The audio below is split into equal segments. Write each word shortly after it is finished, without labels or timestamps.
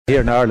Here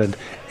in Ireland,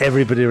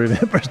 everybody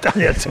remembers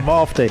Daniel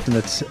Timofte, and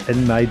it's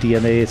in my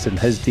DNA, it's in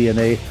his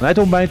DNA. And I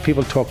don't mind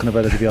people talking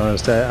about it, to be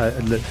honest.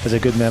 It's a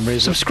good memory.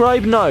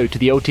 Subscribe now to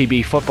the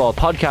OTB Football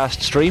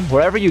Podcast stream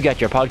wherever you get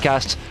your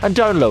podcasts and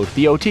download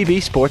the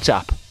OTB Sports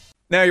app.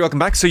 Now you're welcome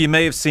back. So you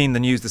may have seen the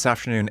news this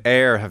afternoon.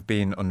 Ayr have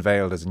been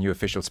unveiled as a new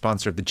official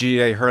sponsor of the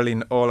GAA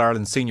Hurling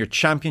All-Ireland Senior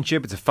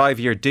Championship. It's a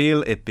 5-year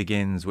deal. It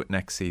begins with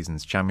next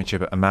season's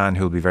championship. A man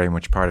who will be very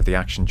much part of the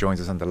action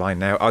joins us on the line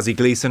now.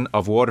 GLEESON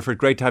of Waterford.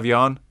 Great to have you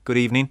on. Good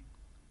evening.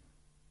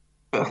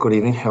 Good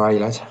evening. How are you,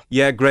 lads?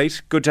 Yeah,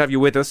 great. Good to have you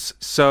with us.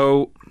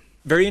 So,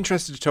 very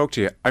interested to talk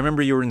to you. I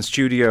remember you were in the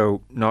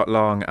studio not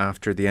long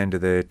after the end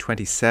of the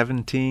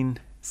 2017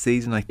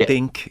 season, I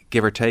think,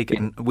 give or take,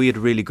 and we had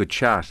a really good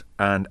chat.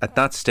 And at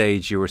that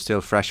stage you were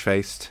still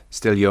fresh-faced,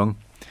 still young,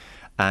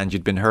 and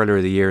you'd been Hurler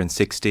of the Year in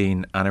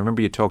 16, and I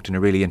remember you talked in a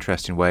really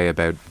interesting way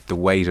about the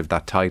weight of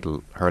that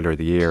title, Hurler of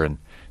the Year, and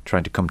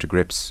trying to come to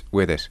grips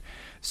with it.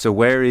 So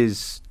where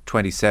is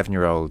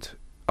 27-year-old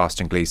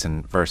Austin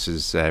Gleeson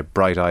versus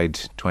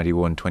bright-eyed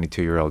 21,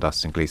 22-year-old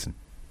Austin Gleeson?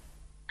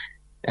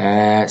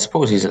 I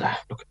suppose he's a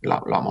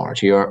lot more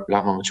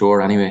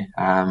mature anyway.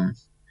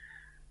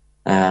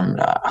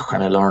 I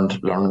kind of learned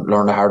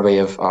the hard way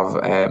of how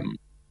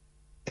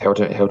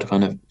to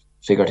kind of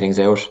figure things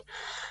out.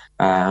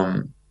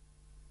 I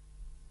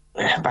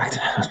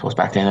suppose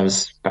back then it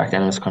was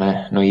kind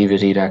of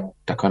naivety that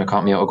kind of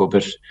caught me out a good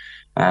bit,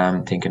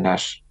 thinking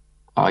that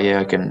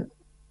I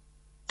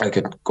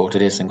could go to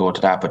this and go to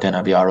that, but then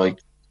I'd be all right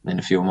in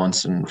a few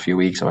months and a few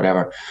weeks or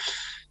whatever.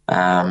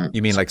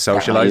 You mean like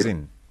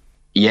socialising?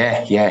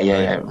 Yeah.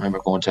 I remember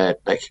going to,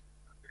 like,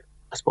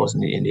 I suppose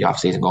in the off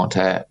season, going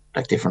to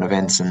like different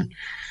events and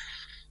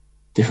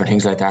different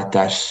things like that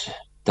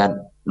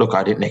look,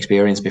 I didn't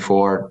experience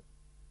before.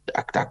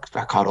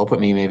 That caught up with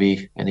me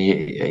maybe in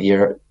a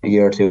year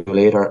or two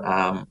later,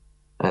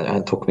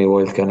 and took me a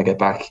while to kind of get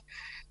back.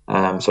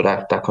 So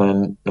that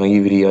kind of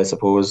naivety, I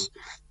suppose,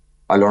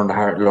 I learned the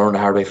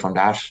hard way from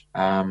that.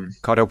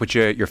 Caught up with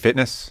your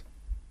fitness?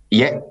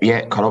 Yeah,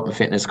 caught up in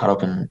fitness, caught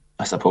up in,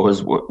 I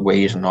suppose,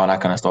 weight and all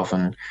that kind of stuff.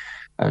 And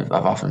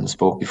I've often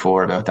spoke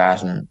before about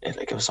that, and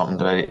it was something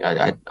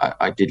that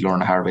I did learn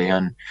the hard way,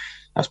 and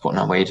I was putting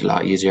on weight a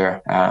lot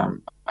easier.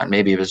 And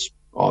maybe it was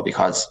all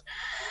because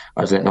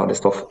I was letting all this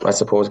stuff, I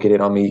suppose, get it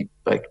on me,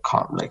 like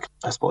I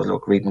suppose,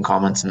 reading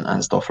comments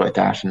and stuff like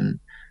that, and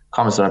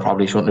comments that I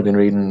probably shouldn't have been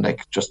reading,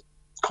 like just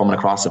coming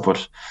across it.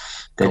 But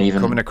then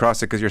coming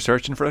across it because you're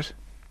searching for it?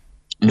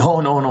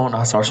 No,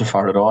 not searching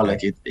for it at all.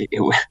 Like it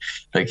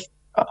like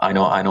I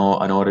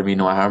know there'd be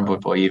no harm,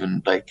 but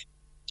even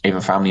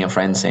family and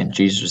friends saying,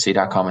 Jesus, you see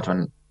that comment,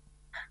 when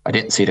I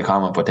didn't see the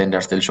comment, but then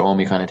they're still showing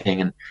me, kind of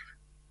thing, and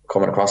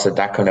coming across it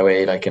that kind of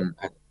way, like, and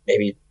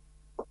maybe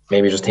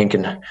just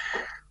thinking,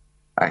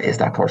 is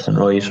that person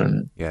right?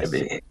 And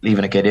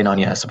leaving it get in on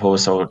you, I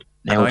suppose. So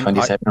now,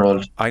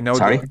 27-year-old. I know.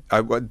 Sorry?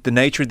 The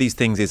nature of these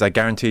things is, I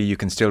guarantee you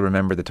can still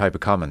remember the type of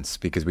comments,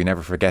 because we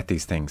never forget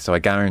these things. So I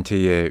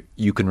guarantee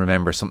you can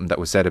remember something that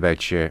was said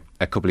about you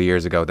a couple of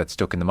years ago that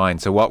stuck in the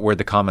mind. So what were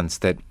the comments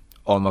that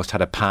almost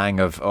had a pang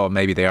of, oh,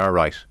 maybe they are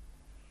right?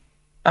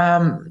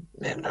 I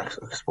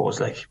suppose,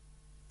 like,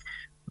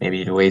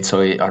 maybe the weight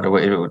side,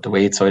 or the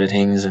weight side of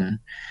things, and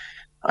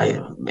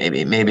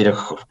maybe the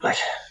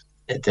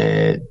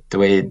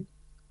way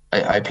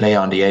I play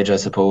on the edge, I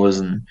suppose,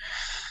 and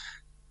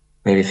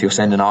maybe a few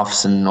sending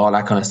offs and all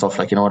that kind of stuff.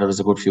 Like, there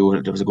was a good few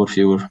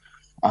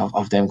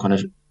of them kind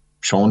of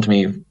shown to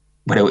me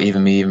without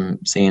me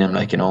seeing them,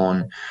 like,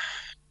 and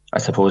I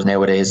suppose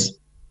nowadays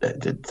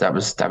that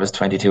was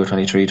 22,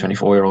 23,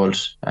 24-year-old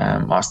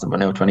Austin, but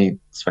now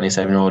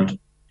 27-year-old,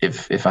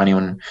 if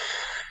anyone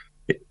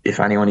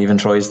even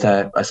tries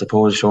to, I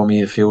suppose, show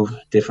me a few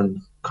different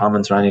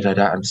comments or anything like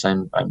that, I'm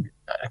saying I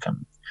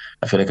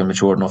feel like I'm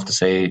mature enough to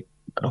say,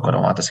 look, I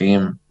don't want to see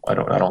him. I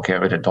don't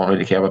care. I don't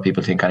really care what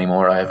people think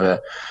anymore. I have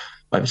a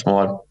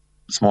small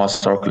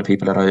circle of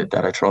people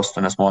that I trust,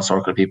 and a small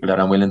circle of people that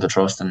I'm willing to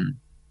trust, and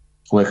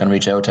who I can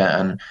reach out to,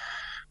 and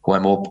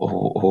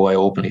who I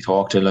openly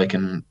talk to, like,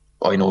 and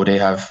I know they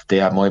have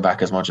my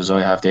back as much as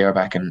I have their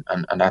back, and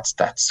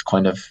that's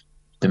kind of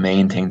the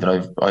main thing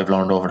that I've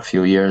learned over a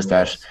few years,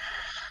 that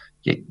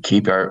you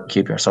keep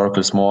your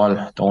circle small.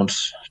 Don't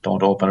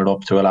open it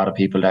up to a lot of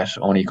people that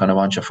only kind of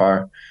want you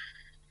for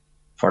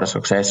the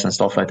success and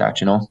stuff like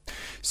that,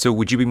 So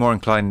would you be more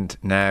inclined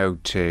now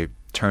to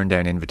turn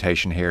down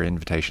invitation here,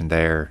 invitation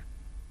there,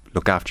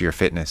 look after your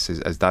fitness?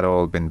 Has that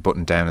all been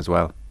buttoned down as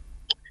well?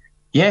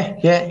 Yeah.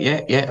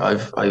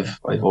 I've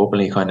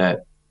openly kind of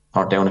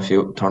turned down a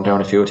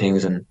few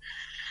things, and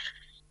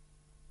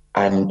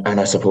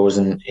I suppose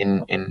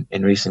in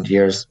recent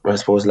years, I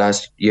suppose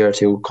last year or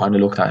two, kind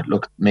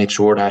of made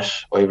sure that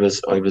I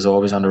was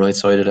always on the right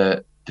side of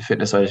the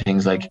fitness side of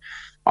things. Like,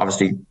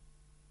 obviously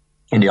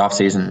in the off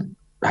season,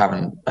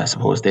 having, I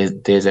suppose,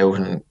 days out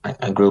and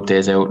group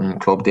days out and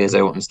club days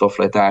out and stuff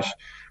like that,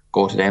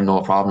 go to them,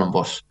 no problem.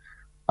 But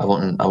I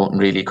wouldn't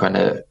really kind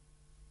of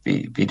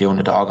be doing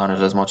the dog on it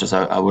as much as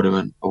I would have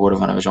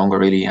when I was younger,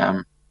 really.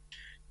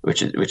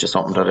 Which is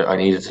something that I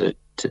needed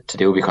to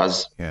do,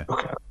 because Yeah.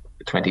 look,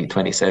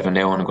 27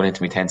 now and I'm going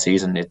into my 10th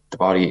season, the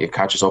body, it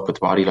catches up with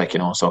the body, like,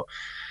 so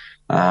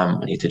I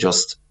need to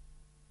just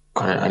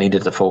I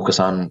needed to focus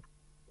on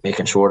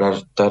making sure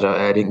that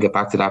I didn't get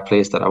back to that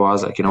place that I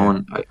was, like,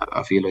 and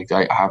I feel like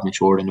I have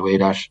matured in the way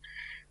that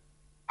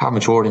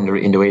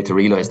in the way to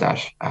realise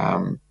that,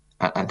 and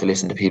to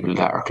listen to people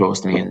that are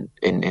close to me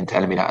in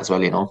telling me that as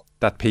well,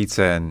 That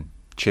pizza and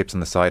chips on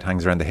the side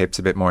hangs around the hips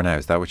a bit more now.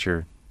 Is that what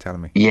you're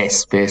telling me?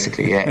 Yes,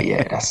 basically,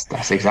 yeah.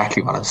 That's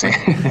exactly what I'm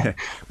saying.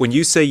 When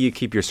you say you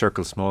keep your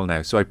circle small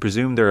now, so I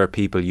presume there are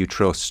people you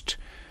trust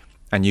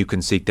and you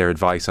can seek their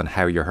advice on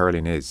how your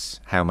hurling is.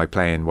 How am I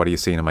playing? What are you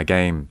seeing in my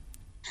game?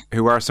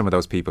 Who are some of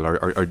those people,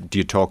 or do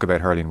you talk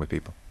about hurling with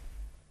people?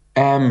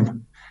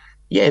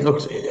 Yeah, look,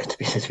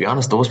 to be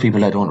honest, those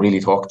people I don't really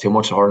talk too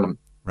much hurling.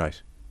 Right.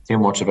 Too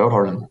much about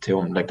hurling to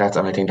them, like that,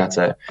 and I think that's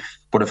a.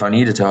 But if I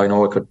needed to, I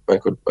know I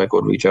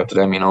could reach out to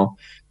them,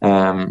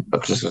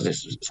 Like just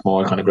this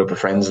small kind of group of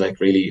friends, like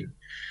really,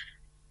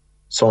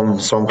 some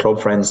club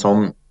friends,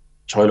 some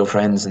childhood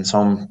friends, and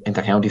some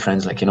inter-county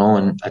friends, like,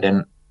 and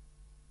then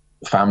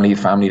family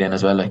then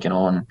as well, like, and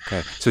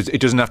Okay, so it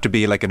doesn't have to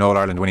be like an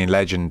All-Ireland winning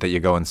legend that you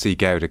go and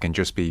seek out. It can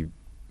just be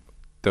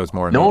those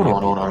more no, people.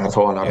 not at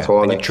all, not at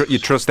all. And you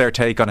trust their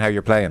take on how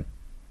you're playing.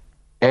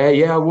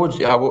 Yeah, I would.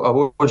 Yeah, I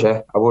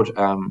would.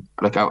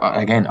 Like,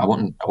 I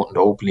wouldn't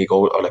openly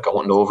go, or like I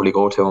wouldn't overly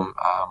go to him.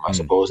 I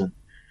suppose, and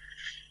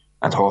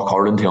talk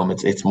hurling to him.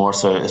 It's more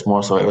so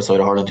outside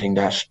the hurling thing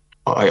that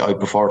I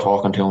prefer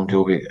talking to him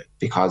too,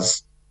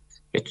 because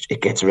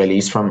it gets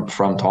released from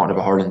talking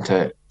about hurling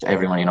to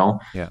everyone,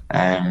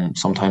 Yeah.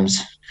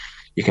 Sometimes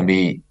you can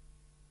be.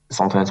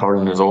 Sometimes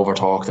hurling is over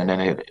talked, and then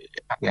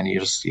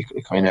you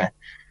kind of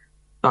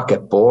not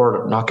get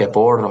bored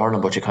of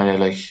hurling, but you kind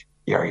of like.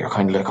 You're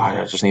kind of like, oh,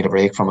 I just need a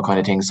break from it, kind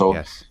of thing. So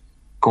Yes.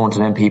 going to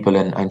them people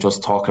and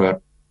just talking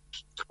about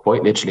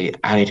quite literally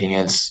anything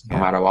else, no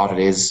matter what it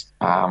is,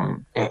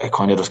 it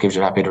kind of just gives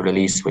you that bit of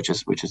release, which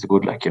is a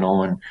good, like,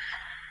 and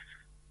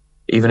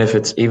even if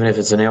it's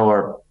an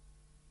hour,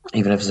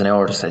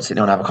 just sit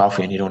down and have a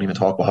coffee and you don't even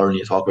talk about hurling,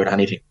 you talk about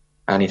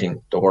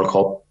anything, the World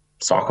Cup,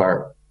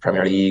 soccer,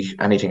 Premier League,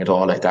 anything at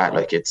all like that.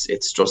 Like it's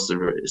just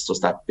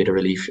that bit of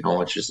relief,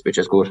 which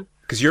is good.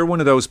 Because you're one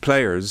of those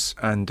players,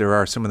 and there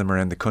are some of them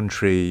around the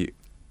country,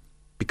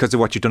 because of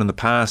what you've done in the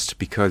past,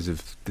 because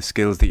of the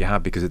skills that you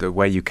have, because of the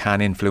way you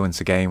can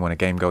influence a game when a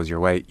game goes your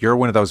way. You're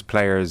one of those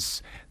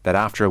players that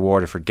after a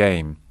Waterford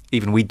game,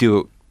 even we do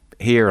it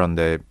here on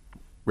the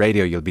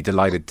radio, you'll be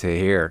delighted to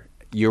hear.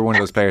 You're one of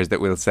those players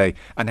that will say,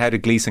 and how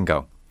did GLEESON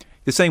go?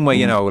 The same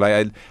way,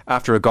 like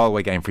after a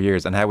Galway game for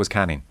years, and how was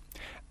Canning?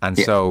 And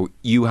so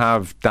you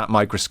have that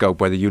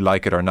microscope, whether you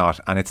like it or not,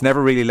 and it's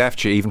never really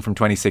left you, even from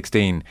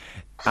 2016.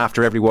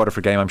 After every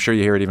Waterford game, I'm sure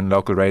you hear it even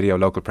local radio,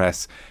 local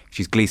press.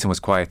 GLEESON was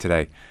quiet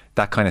today,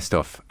 that kind of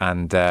stuff.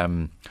 And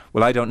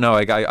well, I don't know.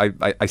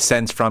 I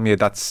sense from you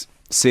that's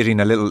sitting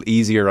a little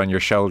easier on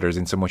your shoulders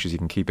in so much as you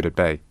can keep it at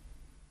bay.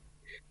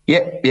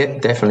 Yeah,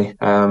 definitely.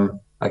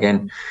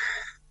 Again,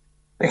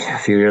 like a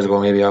few years ago,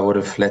 maybe I would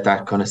have let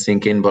that kind of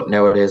sink in, but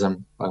nowadays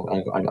I'm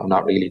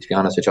not really, to be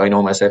honest with you. I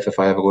know myself if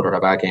I have a good or a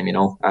bad game,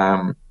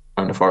 I'm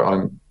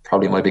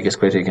probably my biggest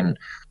critic, and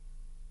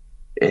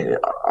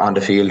on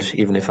the field,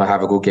 even if I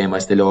have a good game, I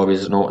still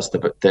always notice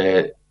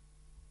the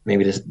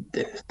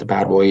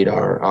bad wide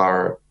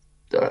or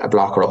a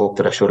block or a hook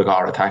that I should have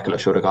got, or a tackle I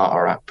should have got,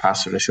 or a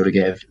pass that I should have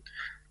gave.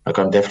 Like,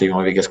 I'm definitely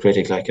my biggest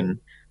critic. Like, and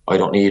I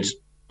don't need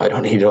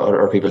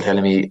other people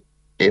telling me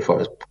if I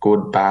was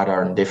good, bad,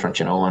 or indifferent,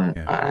 and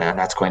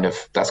that's kind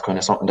of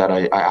something that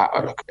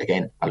I look,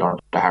 again, I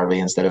learned the hard way.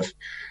 Instead of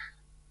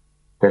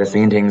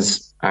seeing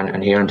things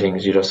and hearing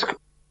things, you just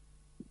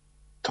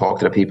talk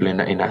to the people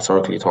in that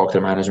circle. You talk to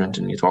the management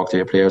and you talk to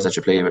the players that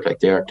you play with. Like,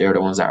 they're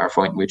the ones that are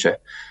fighting with you.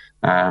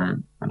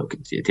 And look,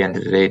 at the end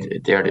of the day,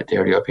 they're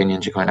the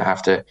opinions you kind of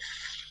have to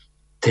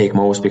take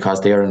most,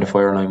 because they're in the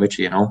fire line with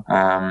you,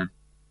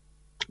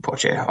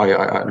 But yeah,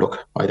 I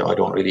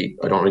don't really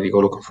go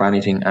looking for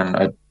anything,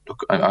 and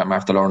I'm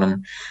after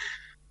learning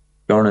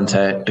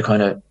to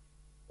kind of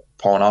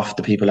pawn off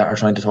the people that are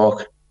trying to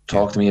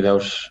talk to me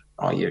about,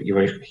 oh, you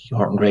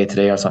weren't great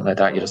today or something like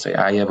that. You just say,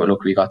 yeah, but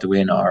look, we got the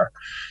win, or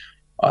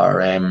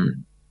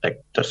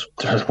like there's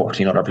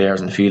 14 other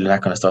players in the field and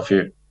that kind of stuff.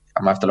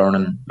 I'm after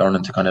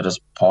learning to kind of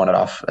just pawn it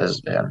off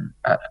as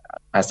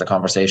the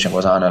conversation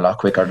goes on a lot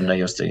quicker than I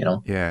used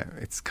to, Yeah,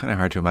 it's kind of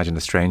hard to imagine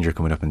a stranger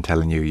coming up and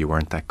telling you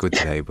weren't that good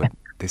today, but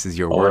this is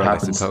your world, I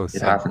suppose.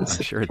 It happens.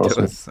 I'm sure it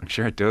does. I'm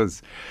sure it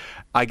does.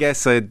 I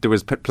guess there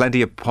was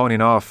plenty of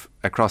pawning off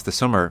across the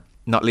summer,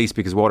 not least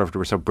because Waterford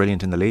were so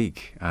brilliant in the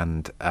league,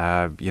 and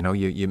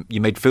you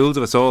made fools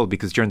of us all,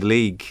 because during the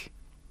league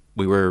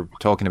we were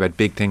talking about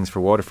big things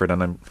for Waterford,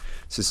 and I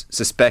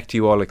suspect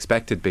you all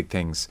expected big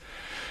things.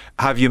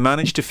 Have you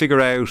managed to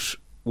figure out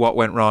what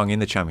went wrong in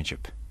the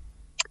championship?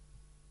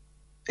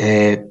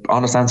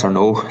 Honest answer,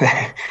 no.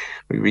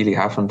 We really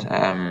haven't.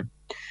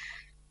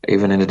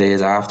 Even in the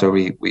days after,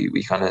 we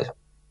kind of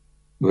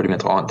would have been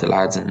talking to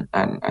lads and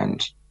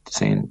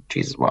saying,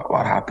 Jesus,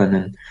 what happened?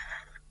 And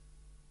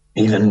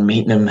even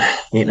meeting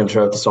him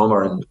throughout the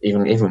summer, and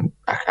even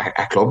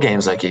at club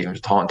games, like even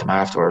talking to him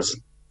afterwards,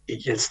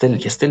 you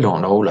still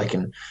don't know. Like,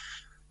 and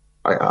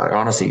I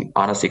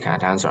honestly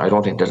can't answer. I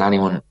don't think there's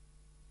anyone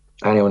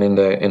in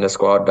the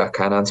squad that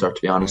can answer,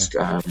 to be Yeah. honest.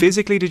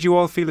 Physically, did you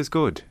all feel as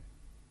good?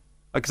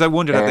 Because I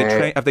wondered,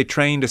 have they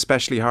trained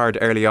especially hard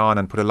early on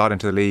and put a lot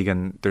into the league,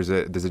 and there's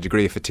a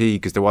degree of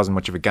fatigue because there wasn't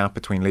much of a gap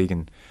between league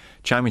and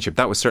championship.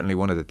 That was certainly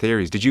one of the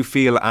theories. Did you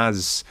feel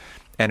as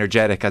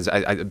energetic as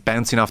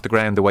bouncing off the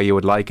ground the way you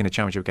would like in a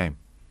championship game?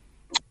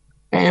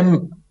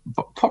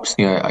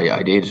 Personally,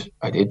 I did,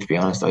 to be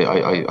honest.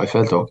 I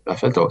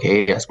felt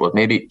okay. I suppose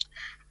maybe.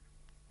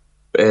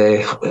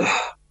 Uh,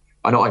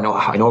 I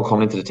know.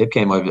 Coming into the Tip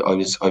game, I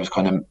was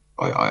kind of.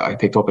 I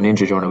picked up an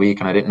injury during the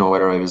week, and I didn't know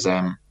whether I was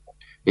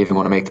even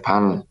going to make the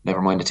panel.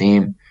 Never mind the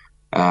team.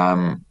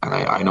 And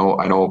I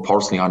know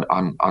personally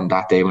on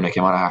that day when I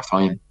came on at half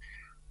time,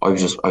 I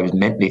was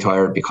mentally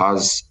tired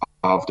because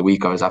of the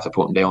week I was after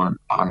putting down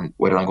on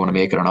whether I'm going to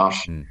make it or not.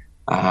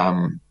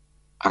 Um,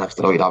 and I was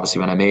delighted obviously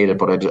when I made it,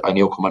 but I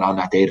knew coming on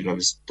that day that I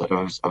was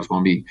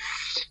going to be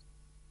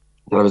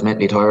that I was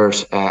mentally tired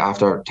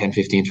after 10,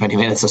 15, 20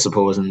 minutes, I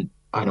suppose. And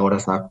I know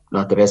that's not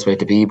the best way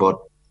to be, but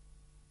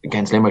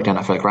against Limerick then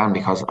I felt grand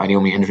because I knew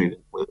my injury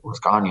was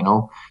gone, you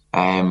know.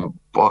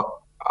 But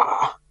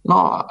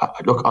no,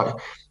 look,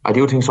 I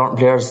do think certain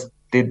players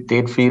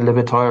did feel a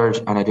bit tired,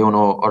 and I do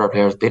know other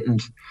players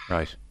didn't.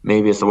 Right.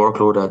 Maybe it's the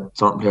workload that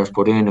certain players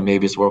put in, and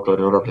maybe it's the workload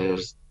that other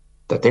players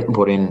that didn't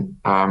put in.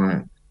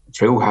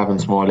 Through having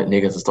small little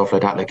niggles and stuff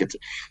like that. Like, it's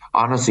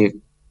honestly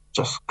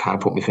just can't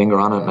put my finger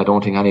on it, and I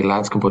don't think any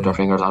lads can put their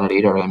fingers on it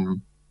either.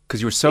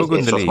 Because you were so good in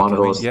It's the just league. one of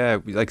I mean, those. yeah,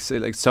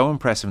 like so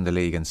impressive in the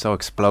league and so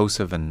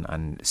explosive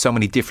and so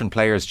many different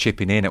players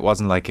chipping in. It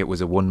wasn't like it was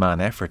a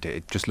one-man effort.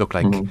 It just looked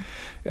like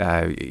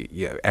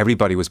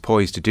everybody was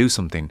poised to do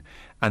something.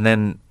 And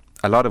then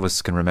a lot of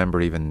us can remember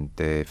even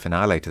the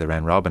finale to the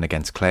round robin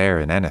against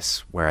Clare in Ennis,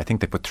 where I think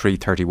they put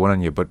 3-31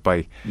 on you. But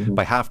by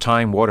half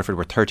time, Waterford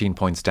were 13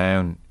 points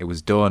down. It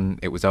was done.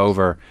 It was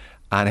over,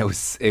 and it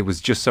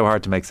was just so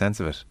hard to make sense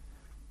of it.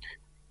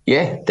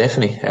 Yeah,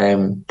 definitely.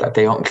 That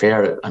day out in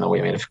Clare, I know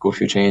we made a good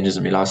few changes,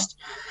 and we lost.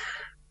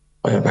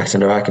 I went back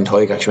centre back, and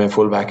Tyke actually went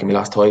full back, and we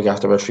lost Tyke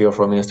after about 3 or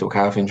 4 minutes to a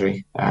calf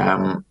injury.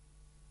 I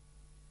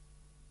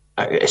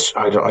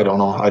don't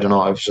know. I don't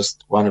know. It was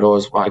just one of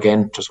those,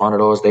 again, just one of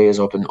those days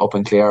up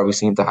in Clare. We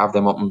seem to have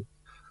them up in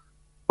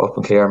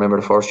Clare. I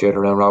remember the first year, the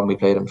round robin, we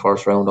played them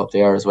first round up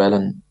there as well,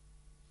 and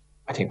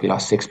I think we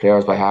lost 6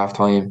 players by half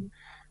time,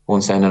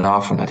 one sending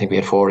off, and I think we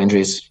had 4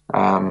 injuries,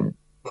 4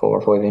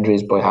 or 5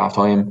 injuries by half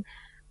time.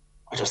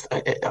 I just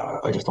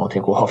don't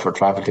think Waterford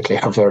travelled to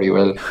Clare very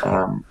well.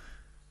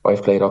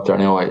 I've played up there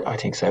now, I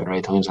think 7 or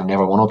 8 times. I've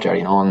never won up there,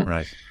 you know. And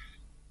Right.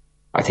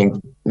 I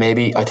think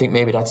maybe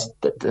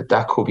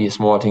that could be a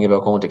small thing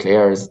about going to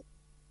Clare, is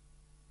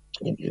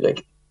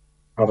like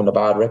having a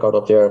bad record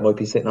up there. It might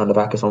be sitting on the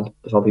back of some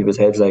people's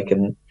heads, like.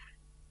 And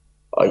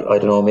I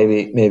don't know.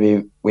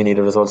 Maybe we need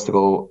the results to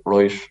go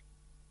right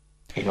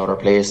in other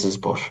places,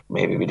 but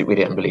maybe we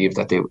didn't believe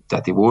that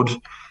they would.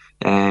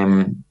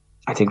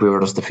 I think we were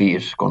just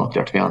defeated going up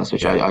there, to be honest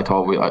with you. Yeah.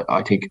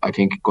 I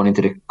think going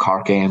into the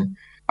Cork game,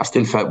 I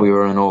still felt we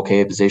were in an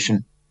okay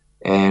position.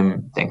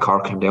 Then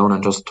Cork came down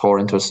and just tore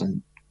into us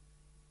and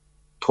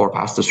tore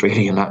past us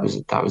really, and that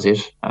was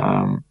it.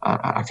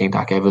 I think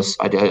that gave us.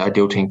 I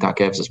do think that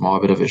gave us a small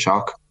bit of a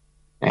shock.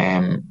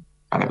 And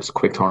it was a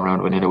quick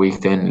turnaround within a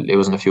week. Then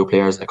losing a few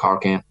players in the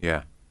Cork game,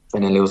 Yeah.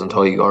 and then losing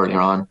Tyke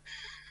earlier on.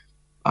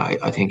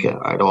 I think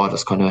it all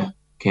just kind of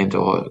came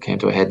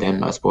to a head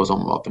then, I suppose,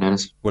 up in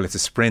Ennis. Well, it's a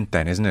sprint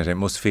then, isn't it? It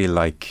must feel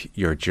like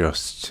you're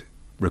just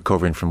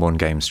recovering from one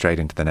game straight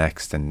into the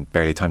next and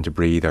barely time to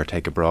breathe or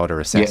take a broader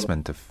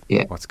assessment of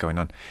what's going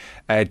on.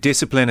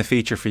 Discipline, a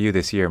feature for you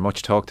this year,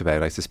 much talked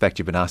about. I suspect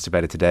you've been asked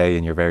about it today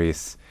in your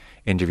various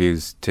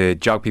interviews. To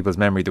jog people's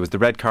memory, there was the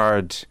red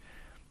card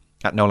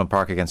at Nolan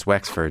Park against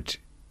Wexford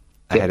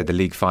ahead of the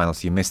league final,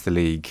 so you missed the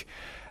league.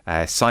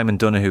 Simon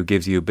Donoghue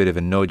gives you a bit of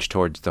a nudge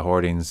towards the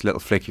hoardings, little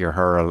flick of your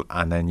hurl,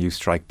 and then you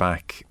strike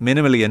back.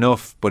 Minimally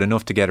enough, but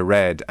enough to get a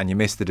red, and you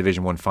miss the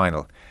Division 1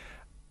 final.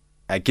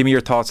 Give me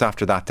your thoughts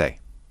after that day.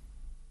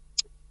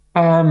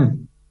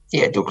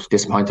 Look,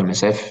 disappointed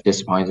myself.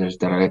 Disappointed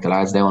that I let the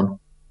lads down.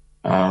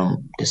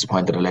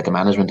 Disappointed I let the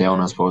management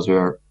down. I suppose we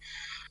were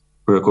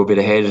a good bit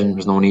ahead, and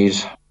there's no need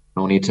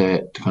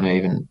to kind of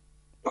even.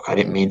 Look, I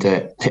didn't mean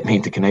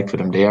to connect with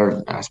him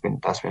there. That's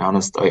been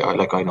honest.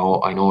 I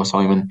know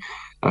Simon.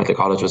 I went to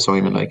college with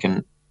Simon. Like,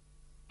 and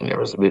there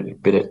was a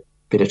bit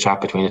of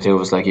chat between the two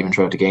of us. Like, even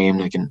throughout the game.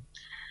 Like, and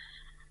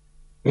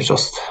it was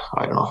just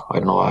I don't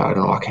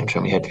know what came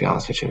through my head, to be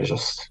honest with you. It was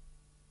just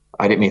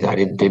I didn't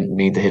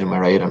mean to hit him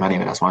or right him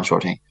anyway. That's one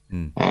short thing.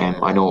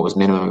 I know it was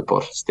minimum,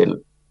 but still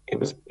it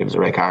was a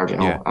red card. You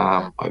know. Yeah.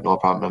 I have no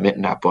problem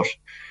admitting that. But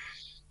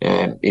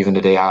even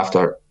the day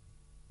after.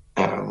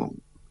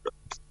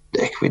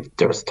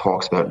 There was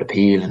talks about an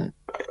appeal, and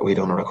we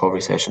done a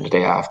recovery session the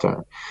day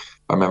after.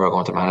 I remember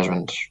going to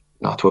management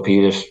not to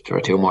appeal it. There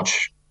were too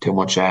much.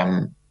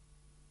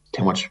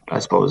 I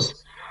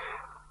suppose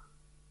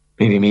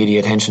maybe media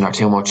attention or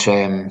too much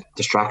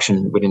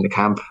distraction within the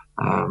camp.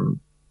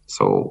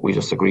 So we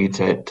just agreed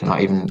to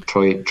not even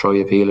try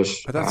appeal it.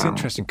 But that's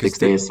interesting, 6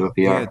 days to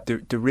appeal. Yeah,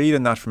 the read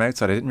on that from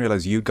outside, I didn't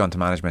realise you'd gone to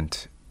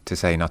management to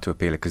say not to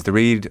appeal it, because the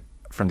read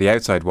from the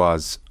outside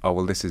was, oh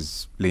well, this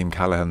is Liam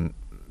Callaghan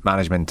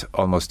management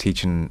almost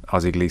teaching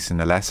Ozzy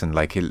Gleeson a lesson.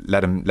 Like, he'll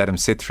let him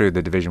sit through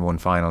the Division 1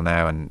 final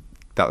now, and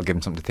that'll give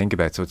him something to think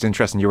about. So it's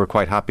interesting you were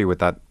quite happy with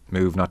that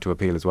move not to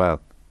appeal as well.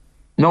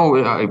 No,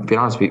 I'll be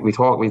honest. We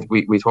talked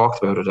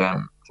about it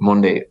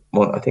Monday.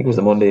 I think it was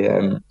the Monday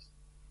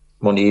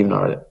evening,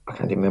 or I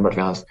can't even remember, to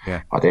be honest,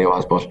 what day it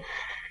was. But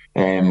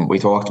we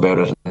talked about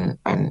it,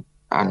 and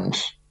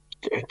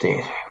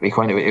we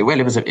kind of, it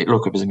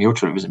was a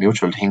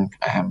mutual thing.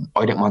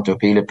 I didn't want to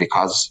appeal it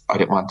because I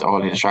didn't want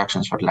all the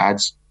distractions for the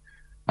lads.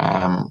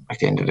 At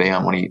the end of the day,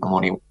 I'm only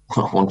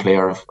one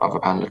player of a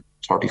panel of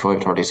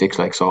 35, 36,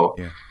 like, so.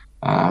 Yeah.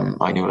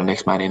 I knew the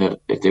next man in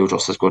it do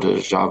just as good a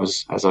job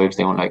as I was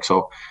doing, like,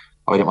 so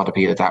I didn't want to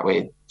appeal it that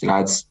way. The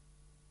lads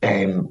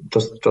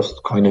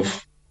just kind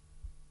of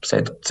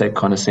said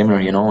kind of similar,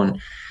 you know, and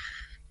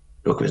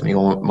look, it was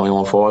my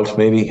own fault.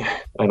 Maybe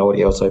I know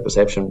the outside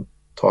perception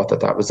thought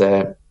that was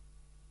a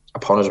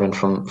punishment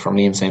from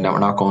Liam, saying that we're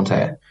not going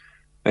to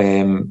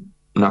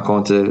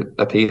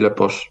appeal it,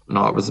 but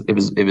no, it was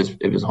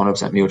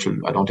 100% mutual.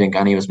 I don't think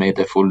any of us made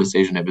the full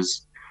decision.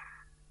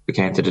 We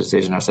came to the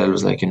decision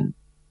ourselves, like, and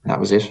that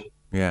was it.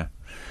 Yeah.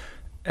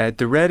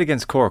 The red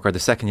against Cork, or the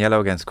second yellow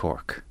against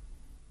Cork,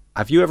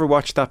 have you ever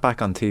watched that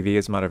back on TV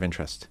as a matter of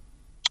interest?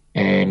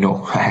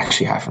 No, I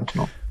actually haven't.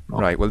 No.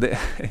 Right. Well,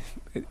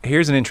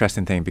 here's an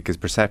interesting thing, because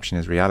perception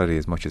is reality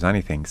as much as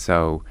anything.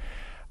 So,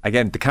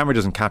 again, the camera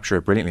doesn't capture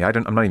it brilliantly.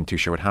 I'm not even too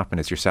sure what happened.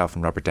 It's yourself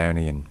and Robert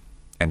Downey, and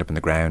end up in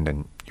the ground,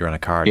 and you're on a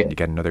card, and you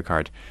get another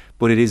card.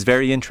 But it is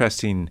very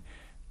interesting.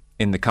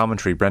 In the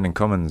commentary, Brendan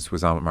Cummins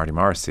was on with Marty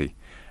Morrissey,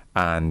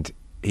 and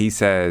he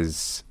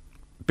says,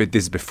 but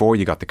this is before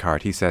you got the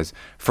card, he says,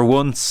 for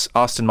once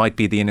Austin might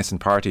be the innocent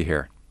party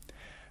here.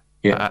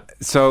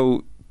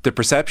 So the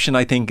perception,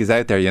 I think, is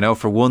out there, you know,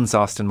 for once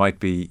Austin might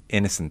be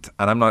innocent,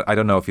 and I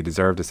don't know if he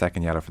deserved a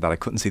second yellow for that. I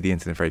couldn't see the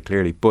incident very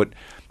clearly, but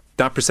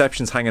that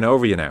perception's hanging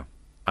over you now,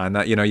 and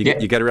that, you know, you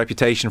get a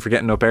reputation for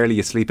getting up early,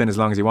 you sleep in as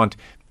long as you want.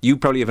 You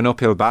probably have an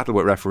uphill battle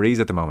with referees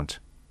at the moment.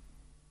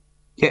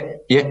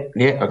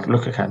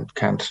 Look, I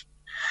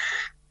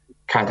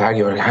can't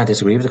argue, or I can't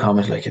disagree with the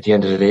comment. Like, at the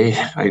end of the day,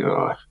 I'm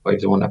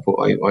the one that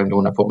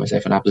put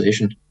myself in that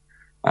position.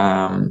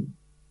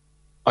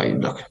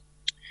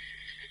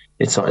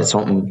 It's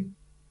something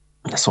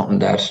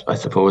that I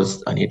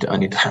suppose I need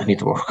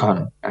to work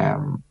on.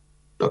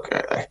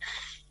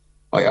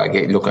 I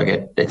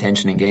get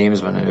attention in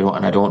games when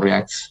I don't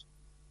react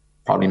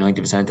probably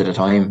 90% of the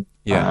time.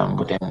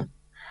 But then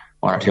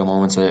one or two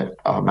moments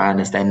of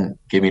madness then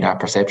give me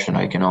that perception,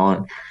 like, you know,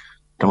 and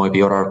there might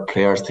be other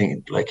players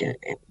thinking, like,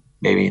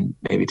 maybe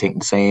thinking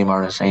the same,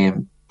 or the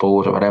same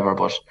boat or whatever,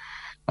 but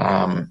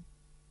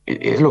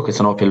it's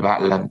an uphill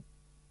battle, and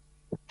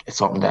it's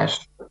something that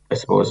I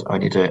suppose I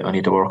need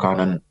to work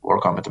on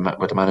with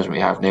the management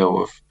we have now,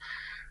 of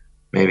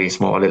maybe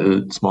small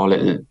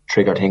little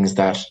trigger things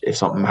that if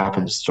something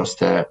happens, just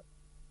to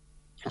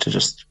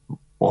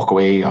walk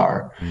away,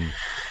 or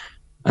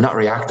and not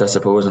react, I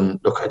suppose. And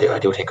look, I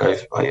do think I'm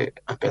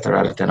better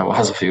at it than I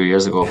was a few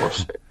years ago,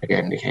 but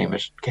again, it came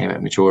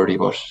at maturity,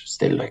 but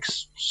still, like,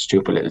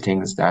 stupid little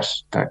things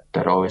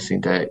that always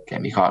seem to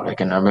get me caught. Like,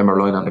 and I remember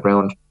lying on the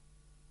ground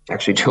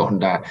actually during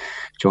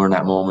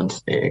that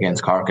moment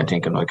against Cork, and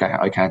thinking, like,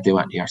 I can't do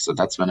anything here. So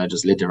that's when I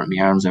just laid there with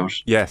my arms out.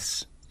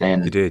 Yes,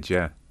 then you did,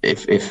 yeah.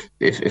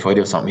 If I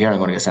do something here, I'm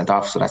going to get sent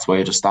off. So that's why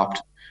I just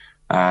stopped,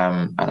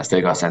 and I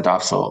still got sent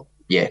off. So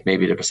yeah,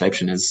 maybe the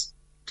perception is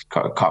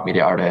caught me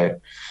there, or the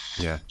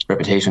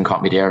reputation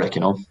caught me there, like,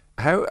 you know.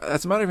 How,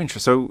 as a matter of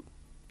interest, so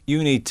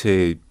you need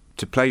to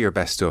play your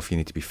best stuff, you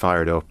need to be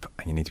fired up,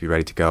 and you need to be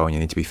ready to go, and you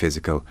need to be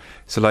physical.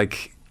 So,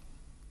 like,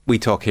 we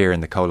talk here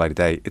in the cold light of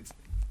day, it's,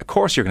 of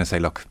course you're going to say,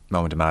 look,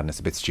 moment of madness,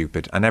 a bit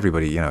stupid, and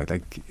everybody, you know,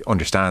 like,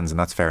 understands, and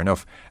that's fair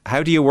enough.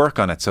 How do you work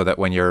on it so that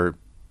when you're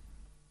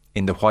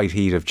in the white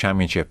heat of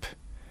championship,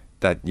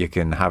 that you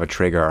can have a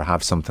trigger or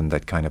have something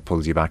that kind of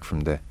pulls you back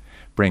from the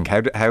brink?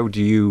 How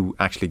do you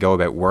actually go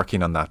about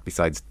working on that,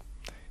 besides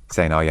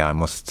saying, oh yeah, I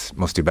must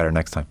do better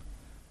next time?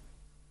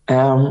 As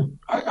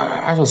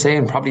I was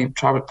saying, probably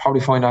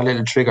find a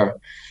little trigger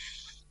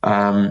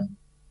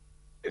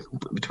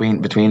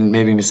between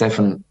maybe myself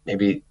and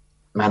maybe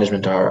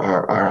management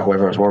or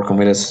whoever is working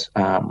with us.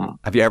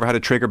 Have you ever had a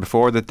trigger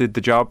before that did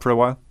the job for a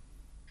while?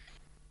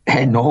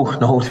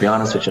 No, to be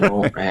honest with you,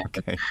 no.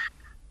 Okay.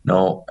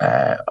 No,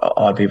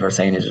 all people are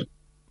saying is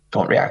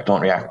don't react,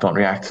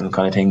 and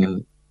kind of thing,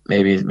 and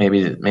maybe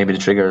the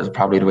trigger is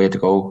probably the way to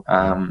go.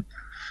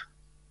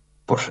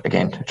 But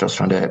again, just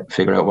trying to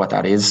figure out what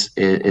that is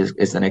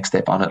the next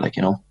step on it, like,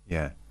 you know.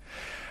 Yeah.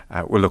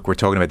 Well, look, we're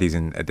talking about this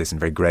in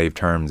very grave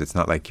terms. It's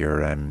not like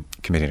you're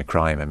committing a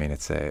crime. I mean,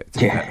 it's a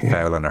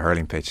foul on a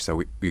hurling pitch, so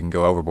we can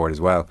go overboard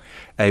as well.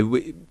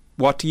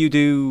 What do you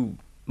do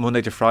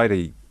Monday to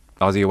Friday,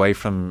 Aussie, away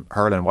from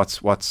hurling?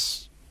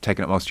 What's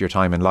taking up most of your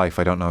time in life.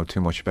 I don't know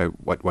too much about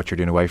what you're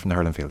doing away from the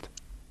hurling field.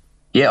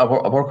 Yeah,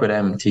 I work with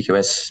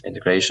TQS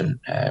Integration,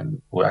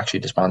 who are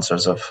actually the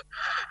sponsors of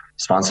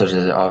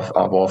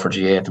Waterford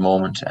GA at the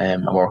moment. I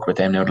work with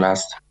them now the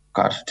last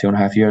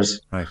 2.5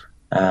 years. Right.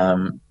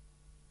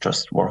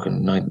 Just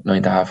working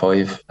nine to half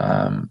 5.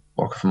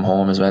 Working from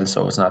home as well,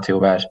 so it's not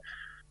too bad.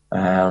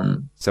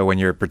 So when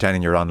you're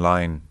pretending you're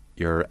online,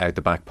 you're out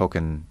the back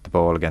poking the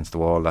ball against the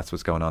wall. That's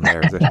what's going on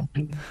there, is it?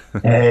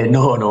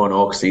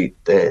 No. See,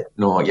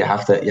 no, you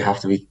have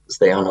to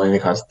stay online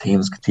because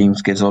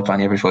teams gives up on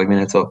you every 5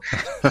 minutes. So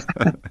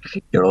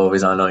you're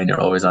always online.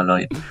 No,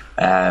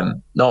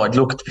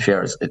 look, to be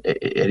fair,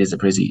 it is a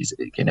busy.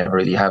 You never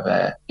really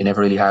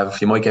have.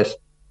 You might get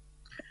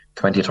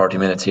 20 or 30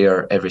 minutes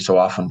here every so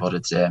often, but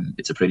it's a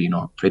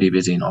pretty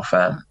busy enough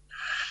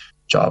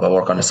job. I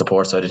work on the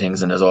support side of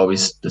things, and there's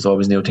always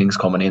new things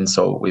coming in.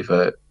 So I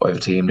have a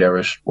team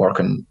there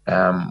working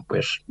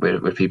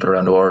with people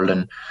around the world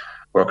and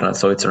working on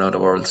sites around the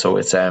world. So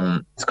it's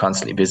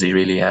constantly busy,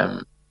 really.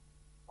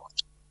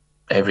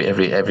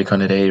 Every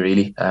kind of day,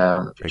 really.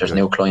 There's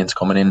new clients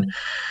coming in.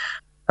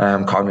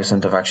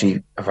 Cognizant of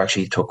actually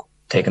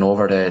taken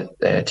over the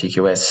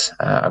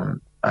TQS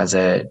as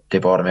they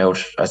bought them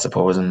out, I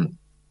suppose, and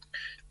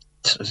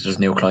there's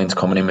new clients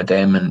coming in with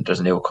them, and there's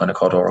a new kind of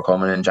cutover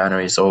coming in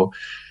January. So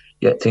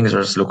yeah, things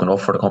are just looking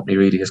up for the company.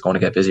 Really, it's going to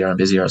get busier and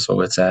busier.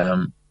 So it's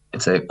a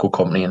good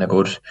company and a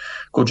good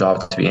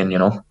job to be in.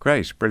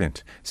 Great,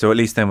 brilliant. So at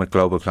least then with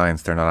global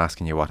clients, they're not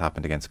asking you what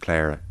happened against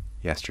Clare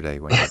yesterday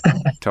when you're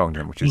talking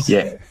to them, which is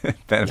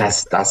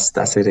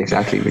that's it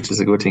exactly, which is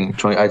a good thing.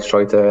 I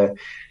try to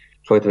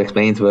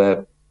explain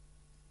to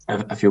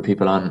a few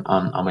people on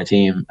my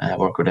team. I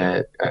work with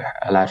a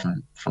lad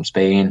from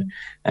Spain,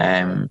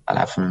 a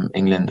lad from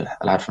England,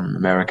 a lad from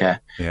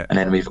America, and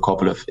then we have a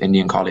couple of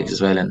Indian colleagues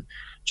as well. And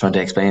trying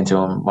to explain to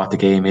them what the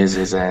game is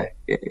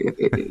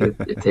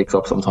it takes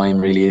up some time,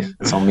 really, in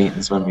some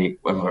meetings when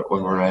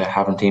we're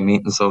having team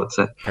meetings. So it's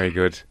very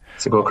good.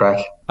 It's a good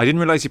crack. I didn't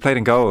realise you played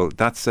in goal.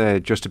 That's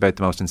just about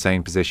the most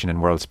insane position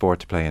in world sport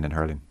to play in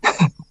hurling.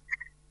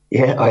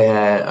 Yeah,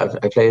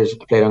 I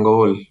played on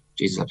goal.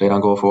 Jesus, I played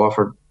on goal for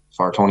Waterford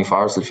for Tony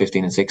Forrest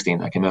 15 and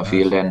 16. I came out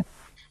field then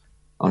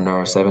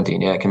under 17.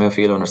 Yeah, I came out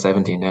field under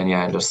 17 then.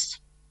 Yeah, and just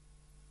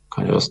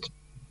kind of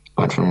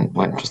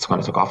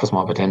took off a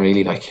small bit then.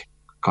 Really, like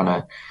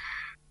I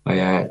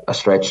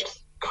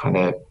stretched kind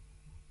of.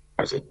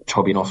 I was a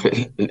chubby enough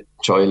little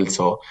child,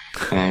 so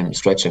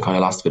stretched and kind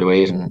of lost a bit of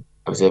weight, and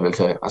I was able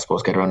to, I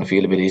suppose, get around the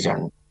field a bit easier,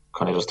 and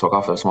kind of just took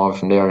off a small bit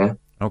from there. Yeah.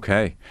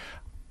 Okay,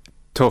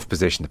 tough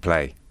position to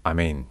play. I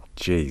mean,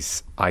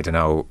 geez, I don't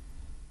know.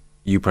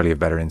 You probably have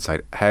better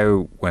insight.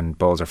 How, when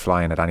balls are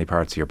flying at any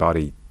parts of your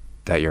body,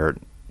 that you're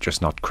just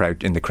not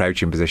in the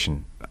crouching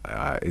position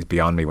is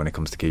beyond me when it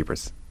comes to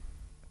keepers.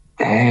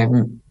 I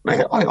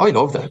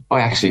loved it.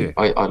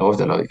 I loved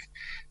it. Like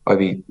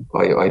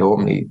I'd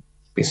openly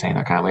be saying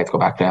I can't wait to go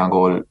back play on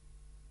goal.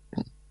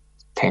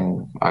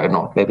 10, I don't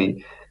know,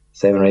 maybe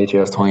 7 or 8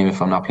 years time if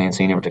I'm not playing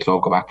senior with the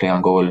club, go back play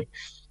on goal,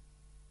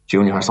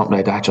 junior or something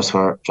like that, just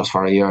for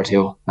a year or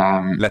two.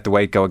 Let the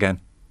weight go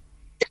again.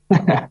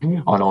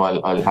 Oh no,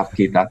 I'll have to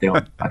keep that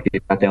down. I'll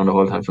keep that down the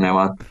whole time from now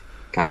on.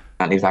 Can't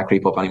leave that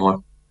creep up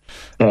anymore.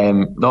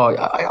 No,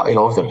 I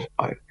loved it.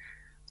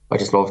 I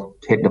just loved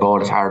hitting the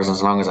ball as hard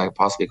as long as I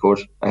possibly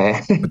could.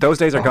 But those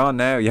days are gone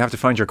now. You have to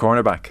find your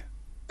cornerback.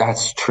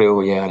 That's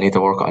true. Yeah, I need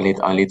to work on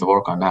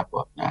that.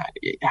 But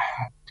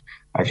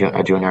our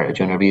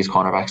junior B's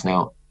cornerbacks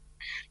now,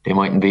 they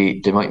mightn't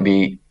be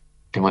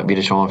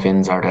the Sean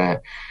Finns or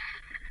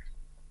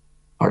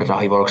the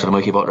Dahi Burks or the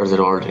Mikey Butlers of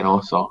the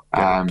world, So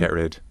get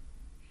rid.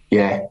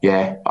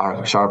 Yeah.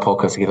 Or sharp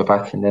puck has to give it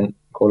back and then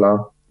go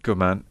long. Good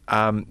man.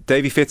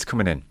 Davy Fitz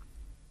coming in.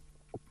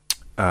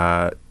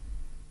 I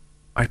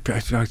need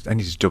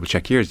to double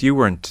check years. You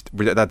weren't.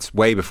 That's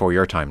way before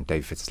your time.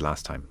 Davy Fitz's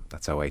last time.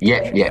 That's 08.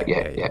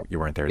 Yeah. You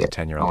weren't there as a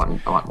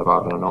 10-year-old. I want the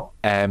ball. I don't know.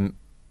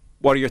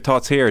 What are your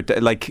thoughts here?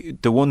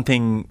 Like, the one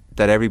thing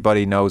that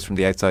everybody knows from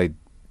the outside,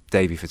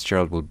 Davy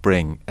Fitzgerald will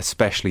bring,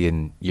 especially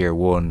in year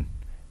one,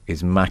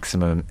 is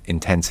maximum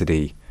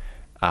intensity.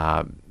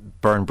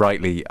 Burn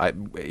brightly.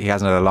 He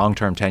hasn't had a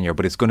long-term tenure,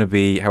 but it's going to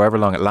be, however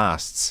long it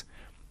lasts,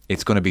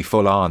 it's going to be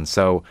full on.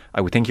 So I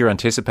would think you're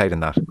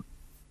anticipating that.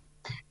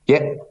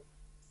 Yeah,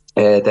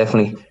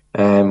 definitely.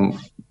 It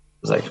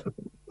was like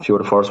a few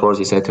of the first words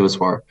he said to us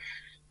were,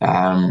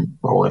 "We're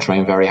going to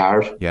train very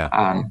hard,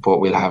 but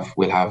we'll have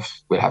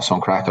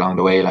some crack along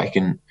the way. Like,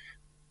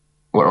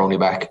 we're only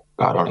back,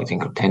 I don't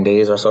think 10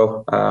 days or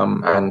so,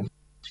 and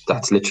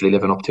that's literally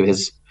living up to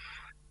his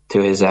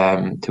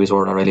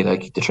word already.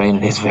 Like, the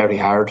training is very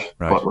hard,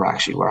 but we're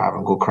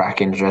having good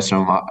crack in the dressing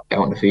room, out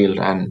in the field,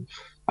 and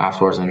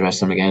afterwards in the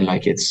dressing room again.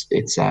 Like, there's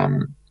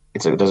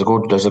a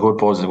good buzz, there's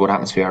a good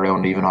atmosphere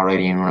around even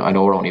already. And I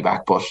know we're only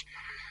back, but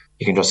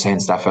you can just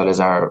sense that fellas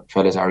are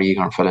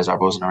eager and fellas are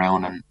buzzing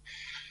around, and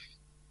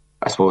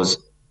I suppose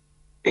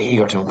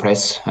eager to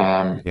impress.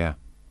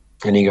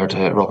 And eager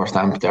to rubber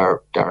stamp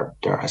their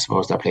I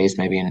suppose their place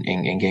maybe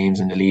in games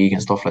in the league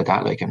and stuff like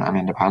that, like and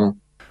in the panel.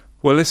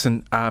 Well,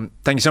 listen,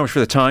 thank you so much for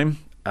the time.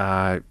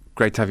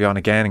 Great to have you on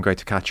again and great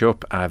to catch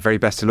up. Very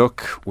best of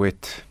luck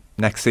with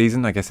next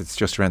season. I guess it's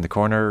just around the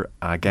corner.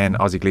 Again,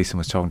 Aussie Gleeson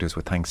was talking to us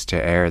with thanks to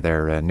Ayr,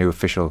 their new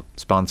official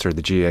sponsor,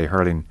 the GA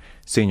Hurling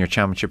Senior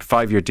Championship.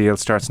 5-year deal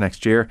starts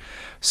next year.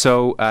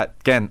 So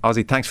again,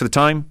 Aussie, thanks for the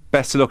time.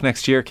 Best of luck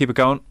next year. Keep it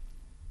going.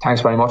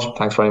 Thanks very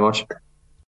much.